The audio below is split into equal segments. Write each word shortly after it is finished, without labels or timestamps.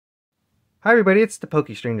Hi everybody, it's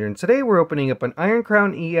ThePokeStranger, and today we're opening up an Iron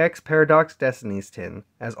Crown EX Paradox Destinies tin.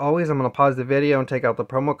 As always, I'm going to pause the video and take out the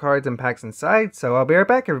promo cards and packs inside, so I'll be right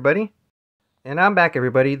back everybody. And I'm back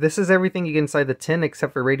everybody. This is everything you get inside the tin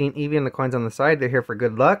except for Radiant Eevee and the coins on the side. They're here for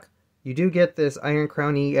good luck. You do get this Iron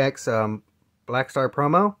Crown EX Black Star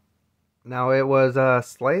promo. Now it was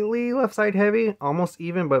slightly left side heavy, almost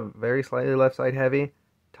even, but very slightly left side heavy.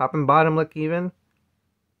 Top and bottom look even.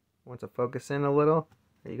 Want to focus in a little.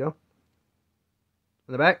 There you go.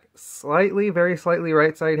 In the back, very slightly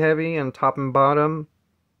right side heavy, and top and bottom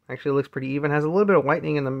actually looks pretty even. Has a little bit of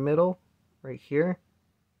whitening in the middle, right here.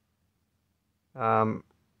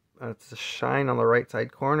 It's a shine on the right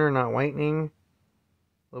side corner, not whitening.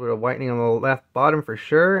 A little bit of whitening on the left bottom for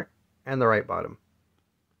sure, and the right bottom.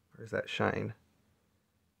 Where's that shine?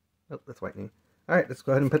 Oh, that's whitening. Alright, let's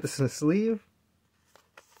go ahead and put this in the sleeve.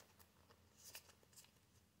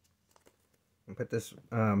 And put this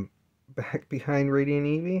back behind Radiant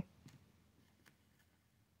Eevee.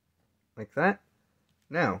 Like that.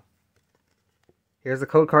 Now, here's the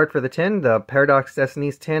code card for the tin, the Paradox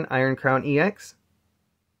Destinies 10 Iron Crown EX.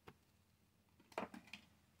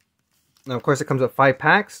 Now, of course, it comes with 5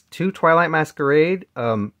 packs, 2 Twilight Masquerade,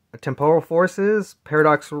 Temporal Forces,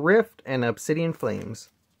 Paradox Rift, and Obsidian Flames.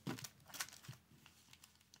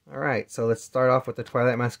 Alright, so let's start off with the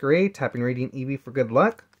Twilight Masquerade, tapping Radiant Eevee for good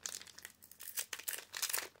luck.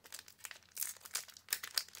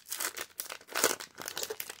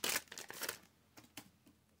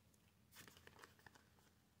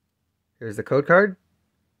 Here's the code card.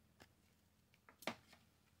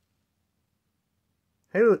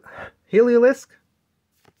 Heliolisk,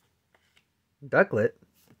 Ducklet,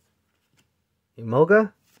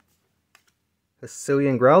 Emolga,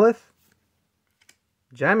 Hisuian Growlithe,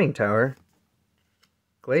 Jamming Tower,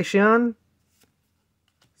 Glaceon,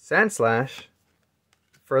 Sandslash.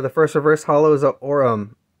 For the first reverse holo is a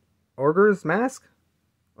Ogre's Mask.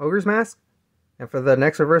 And for the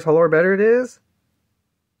next reverse holo or better it is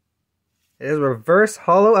reverse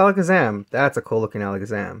holo Alakazam. That's a cool looking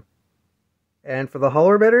Alakazam. And for the holo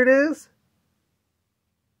or better it is,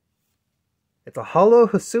 it's a holo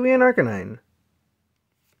Hisuian Arcanine.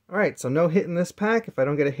 Alright, so no hit in this pack. If I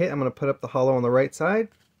don't get a hit, I'm going to put up the holo on the right side.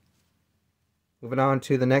 Moving on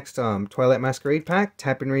to the next Twilight Masquerade pack,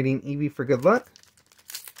 tapping Radiant Eevee for good luck.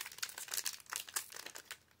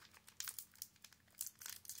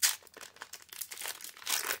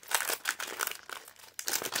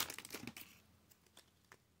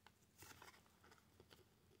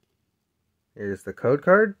 Here's the code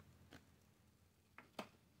card.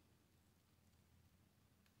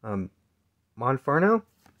 Monferno,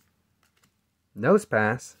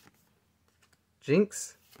 Nosepass,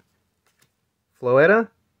 Jinx, Floetta,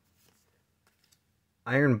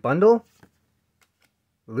 Iron Bundle,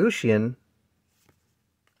 Lucian,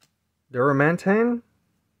 Duromantine,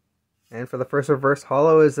 and for the first reverse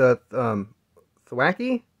holo is a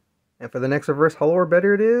Thwackey, and for the next reverse holo or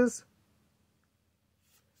better it is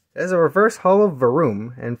a reverse holo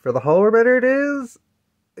Varoom, and for the holo or better it is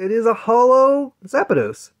a holo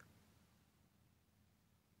Zapdos.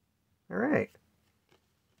 Alright.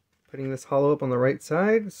 Putting this holo up on the right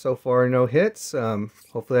side. So far, no hits.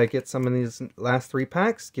 Hopefully I get some of these last 3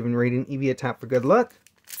 packs, giving Radiant Eevee a tap for good luck.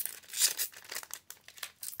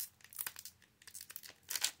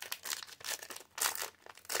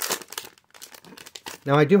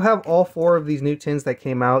 Now I do have all 4 of these new tins that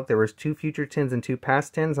came out. There was 2 future tins and 2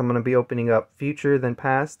 past tins. I'm going to be opening up future then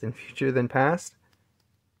past and future then past.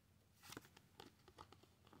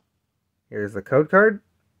 Here's the code card.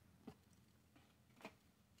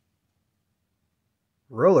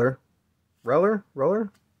 Roller,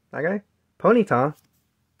 that guy. Ponyta,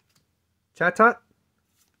 Chatot,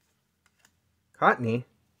 Cottony,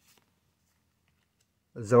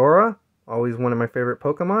 Zora, always one of my favorite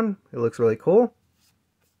Pokemon. It looks really cool.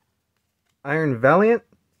 Iron Valiant,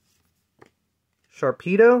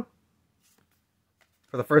 Sharpedo.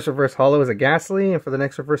 For the first reverse holo is a Ghastly, and for the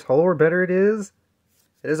next reverse holo or better it is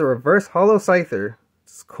a reverse holo Scyther.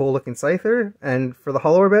 It's a cool looking Scyther, and for the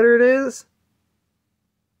holo or better it is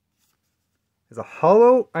a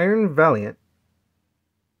holo Iron Valiant.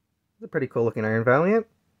 It's a pretty cool looking Iron Valiant.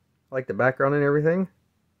 I like the background and everything.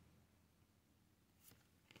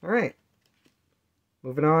 Alright.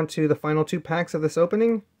 Moving on to the final 2 packs of this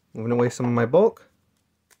opening. Moving away some of my bulk.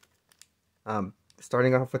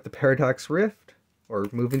 Starting off with the Paradox Rift, or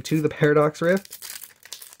moving to the Paradox Rift.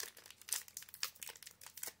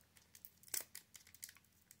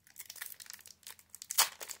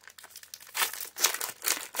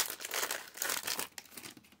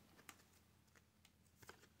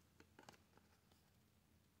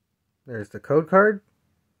 There's the code card.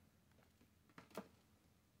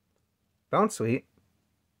 Bounce Suite.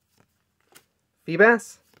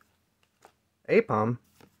 Feebas. Apom.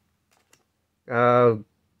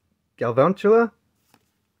 Galvantula.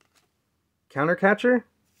 Countercatcher.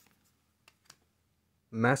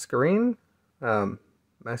 Masquerain.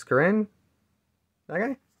 Masquerain. That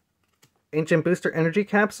guy. Ancient Booster Energy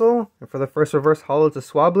Capsule. And for the first reverse holo, it's a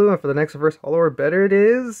Swablu. And for the next reverse holo or better, it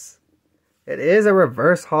is a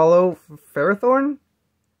reverse holo Ferrothorn.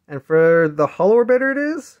 And for the holo or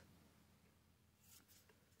better, it's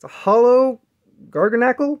a holo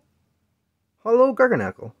Garganackle. Holo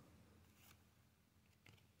Garganackle.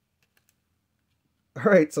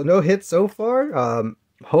 Alright, so no hits so far.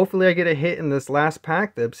 Hopefully I get a hit in this last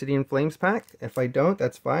pack, the Obsidian Flames pack. If I don't,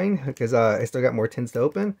 that's fine, because I still got more tins to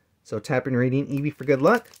open. So tap in Radiant Eevee for good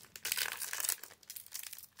luck.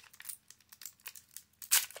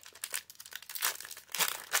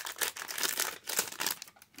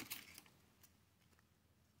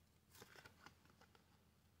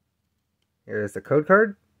 Here's the code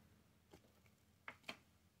card.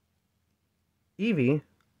 Eevee.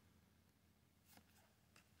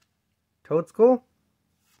 Toadskull.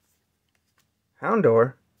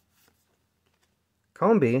 Houndour.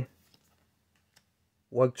 Combee.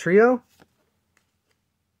 Wugtrio.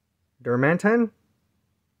 Durmantine.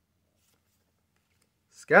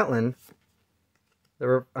 Scoutland.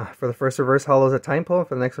 For the first reverse holo is a Time Pull.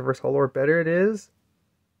 For the next reverse holo or better, it's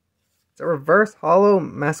a reverse holo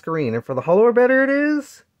Masquerain. And for the holo or better,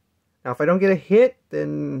 now if I don't get a hit,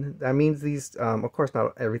 then that means these, of course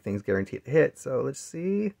not everything's guaranteed to hit. So let's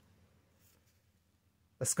see.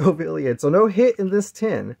 A Scovillian. So no hit in this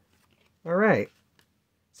tin. Alright.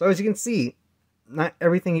 So as you can see, not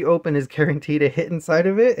everything you open is guaranteed a hit inside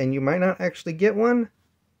of it, and you might not actually get one,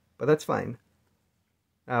 but that's fine.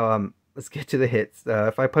 Now, let's get to the hits.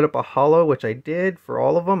 If I put up a holo, which I did for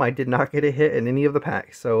all of them, I did not get a hit in any of the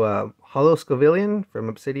packs. So, holo Scovillian from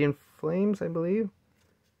Obsidian Flames, I believe.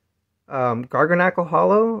 Garganackle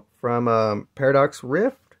holo from Paradox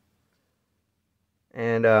Rift.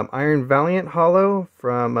 And Iron Valiant holo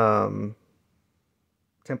from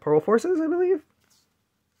Temporal Forces, I believe.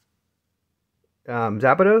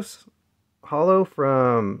 Zapdos holo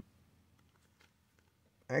from...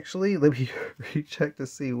 Actually, let me recheck to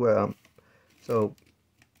see well. So,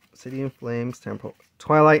 Obsidian Flames, Temporal...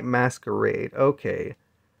 Twilight Masquerade. Okay.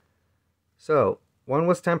 So, one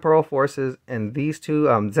was Temporal Forces, and these two,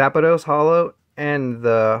 Zapdos holo and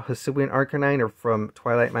the Hisuian Arcanine are from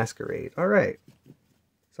Twilight Masquerade. Alright.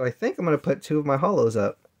 So I think I'm going to put two of my holos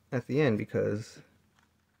up at the end because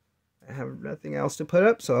I have nothing else to put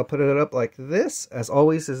up. So I'll put it up like this. As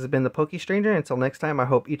always, this has been the ThePokeStranger. Until next time, I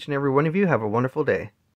hope each and every one of you have a wonderful day.